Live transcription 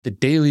The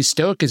Daily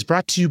Stoic is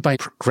brought to you by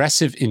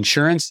Progressive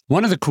Insurance.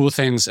 One of the cool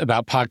things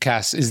about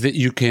podcasts is that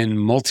you can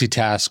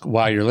multitask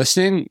while you're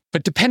listening,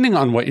 but depending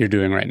on what you're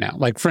doing right now.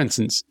 Like, for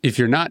instance, if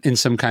you're not in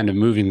some kind of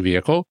moving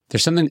vehicle,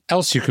 there's something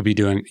else you could be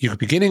doing. You could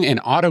be getting an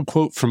auto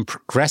quote from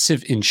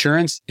Progressive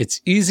Insurance.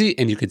 It's easy,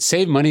 and you could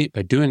save money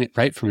by doing it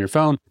right from your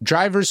phone.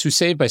 Drivers who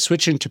save by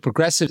switching to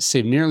Progressive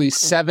save nearly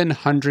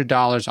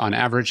 $700 on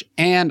average,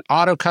 and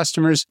auto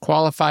customers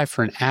qualify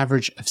for an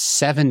average of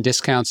 7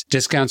 discounts.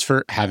 Discounts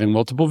for having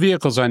multiple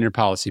vehicles on your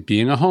policy,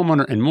 being a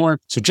homeowner, and more.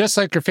 So just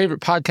like your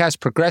favorite podcast,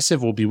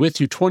 Progressive will be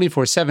with you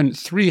 24/7,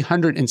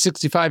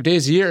 365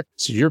 days a year,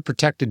 so you're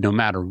protected no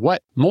matter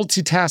what.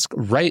 Multitask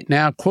right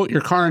now. Quote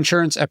your car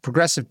insurance at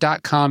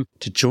Progressive.com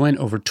to join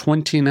over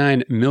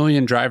 29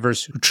 million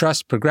drivers who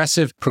trust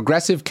Progressive.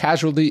 Progressive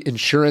Casualty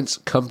Insurance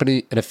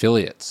Company and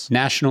Affiliates.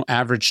 National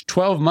average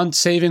 12-month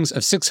savings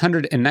of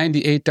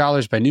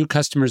 $698 by new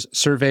customers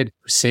surveyed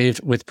who saved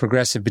with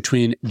Progressive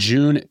between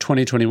June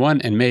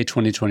 2021 and May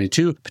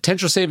 2022.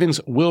 Potential savings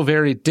will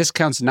vary.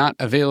 Discounts not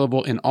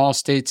available in all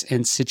states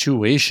and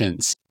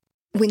situations.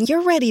 When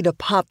you're ready to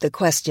pop the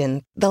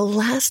question, the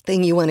last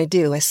thing you want to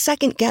do is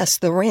second-guess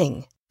the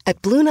ring.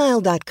 At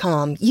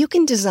BlueNile.com, you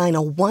can design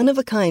a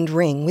one-of-a-kind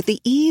ring with the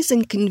ease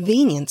and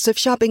convenience of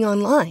shopping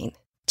online.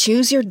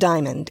 Choose your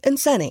diamond and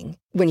setting.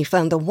 When you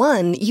find the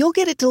one, you'll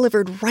get it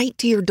delivered right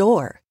to your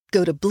door.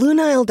 Go to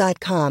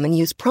BlueNile.com and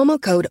use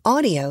promo code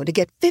AUDIO to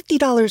get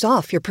 $50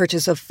 off your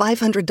purchase of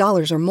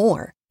 $500 or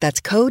more. That's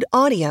code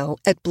AUDIO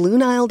at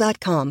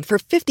BlueNile.com for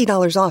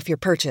 $50 off your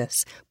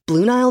purchase.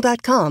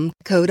 BlueNile.com,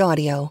 code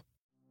AUDIO.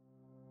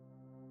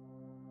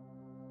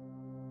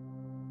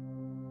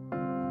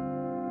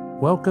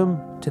 Welcome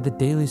to the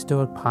Daily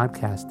Stoic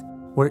Podcast,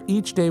 where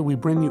each day we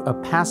bring you a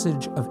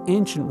passage of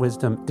ancient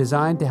wisdom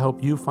designed to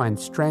help you find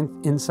strength,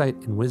 insight,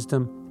 and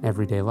wisdom in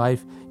everyday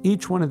life.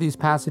 Each one of these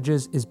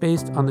passages is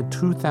based on the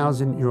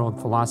 2,000-year-old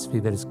philosophy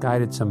that has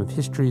guided some of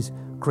history's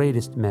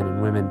greatest men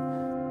and women.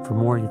 For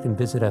more, you can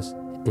visit us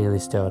at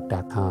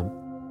dailystoic.com.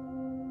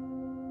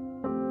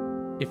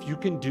 If you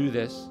can do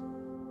this,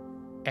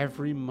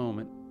 every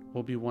moment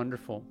will be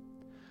wonderful.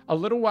 A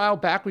little while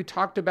back, we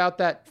talked about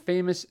that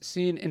famous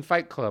scene in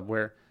Fight Club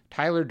where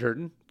Tyler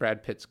Durden,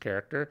 Brad Pitt's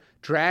character,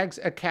 drags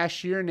a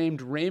cashier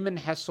named Raymond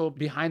Hessel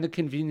behind the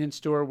convenience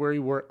store where he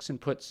works and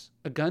puts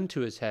a gun to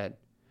his head.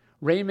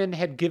 Raymond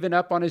had given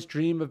up on his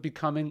dream of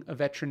becoming a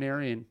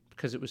veterinarian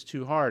because it was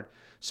too hard.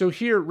 So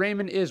here,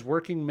 Raymond is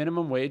working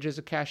minimum wage as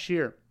a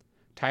cashier.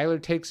 Tyler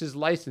takes his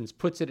license,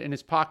 puts it in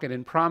his pocket,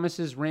 and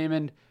promises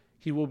Raymond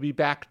he will be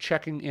back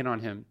checking in on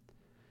him.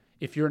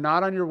 If you're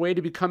not on your way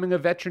to becoming a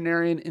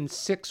veterinarian in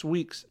 6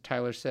 weeks,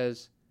 Tyler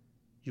says,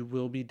 you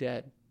will be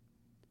dead.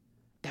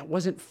 That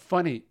wasn't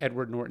funny,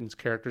 Edward Norton's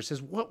character says.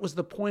 What was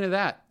the point of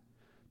that?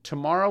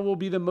 Tomorrow will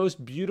be the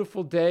most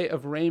beautiful day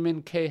of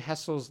Raymond K.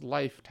 Hessel's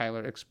life,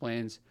 Tyler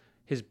explains.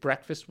 His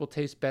breakfast will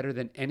taste better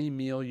than any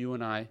meal you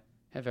and I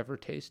have ever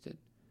tasted.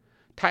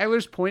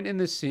 Tyler's point in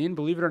this scene,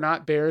 believe it or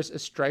not, bears a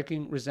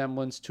striking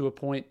resemblance to a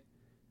point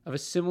of a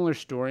similar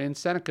story in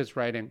Seneca's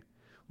writing.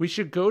 We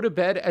should go to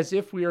bed as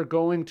if we are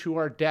going to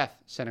our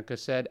death, Seneca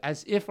said,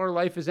 as if our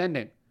life is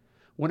ending.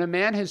 When a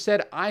man has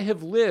said, I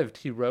have lived,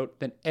 he wrote,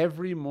 then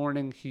every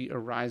morning he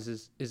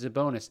arises is a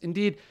bonus.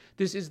 Indeed,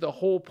 this is the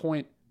whole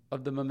point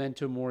of the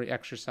Memento Mori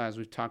exercise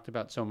we've talked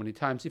about so many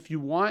times. If you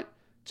want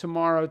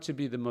tomorrow to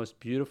be the most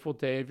beautiful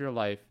day of your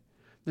life,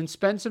 then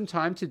spend some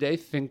time today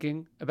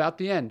thinking about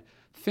the end.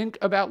 Think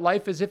about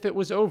life as if it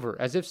was over,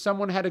 as if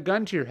someone had a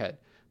gun to your head,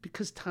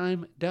 because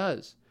time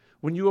does.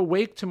 When you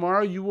awake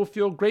tomorrow, you will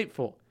feel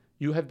grateful.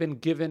 You have been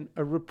given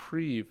a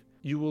reprieve.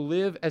 You will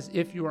live as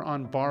if you are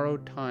on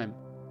borrowed time,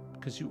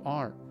 because you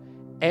are.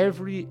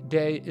 Every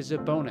day is a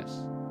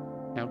bonus.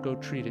 Now go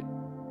treat it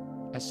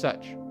as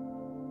such.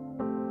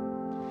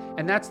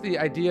 And that's the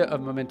idea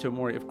of Memento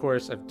Mori. Of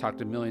course, I've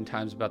talked a million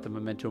times about the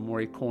Memento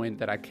Mori coin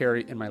that I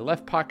carry in my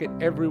left pocket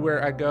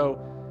everywhere I go.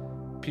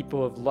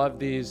 People have loved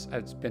these.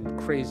 It's been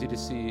crazy to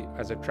see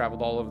as I've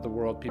traveled all over the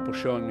world, people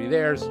showing me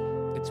theirs.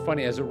 It's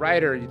funny, as a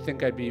writer, you'd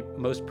think I'd be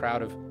most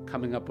proud of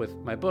coming up with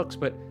my books,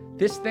 but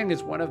this thing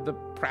is one of the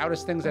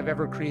proudest things I've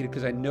ever created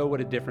because I know what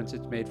a difference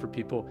it's made for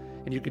people.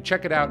 And you can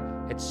check it out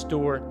at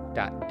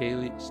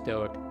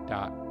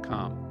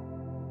store.dailystoic.com.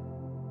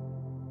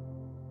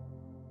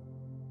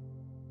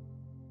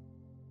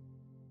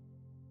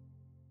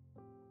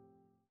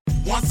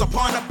 Once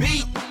upon a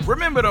beat.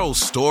 Remember those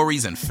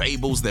stories and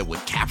fables that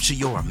would capture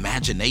your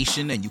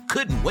imagination and you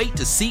couldn't wait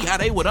to see how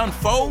they would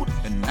unfold?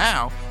 And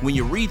now, when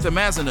you read them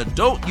as an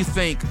adult, you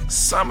think,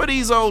 some of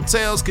these old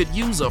tales could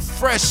use a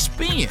fresh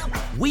spin.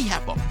 We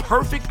have a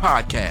perfect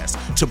podcast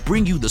to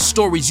bring you the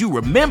stories you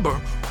remember,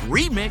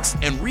 remix,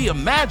 and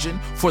reimagine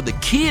for the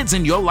kids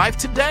in your life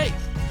today.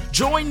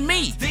 Join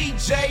me,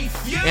 DJ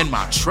Few, and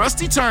my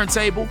trusty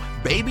turntable,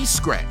 Baby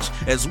Scratch,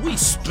 as we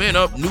spin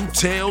up new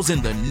tales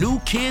in the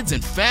New Kids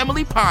and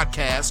Family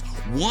podcast,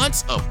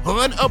 Once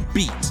Upon a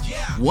Beat.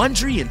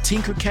 Wondery and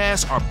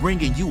Tinkercast are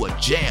bringing you a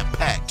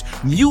jam-packed,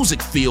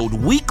 music-filled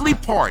weekly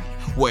party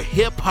where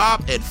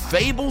hip-hop and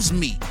fables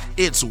meet.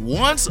 It's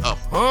Once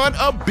Upon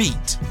a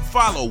Beat.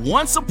 Follow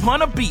Once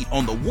Upon a Beat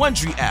on the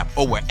Wondery app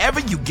or wherever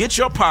you get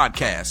your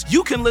podcasts.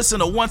 You can listen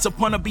to Once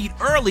Upon a Beat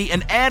early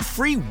and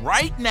ad-free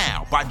right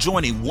now by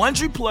joining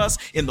Wondery Plus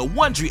in the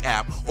Wondery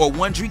app or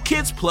Wondery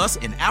Kids Plus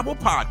in Apple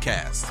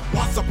Podcasts.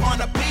 Once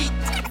Upon a Beat.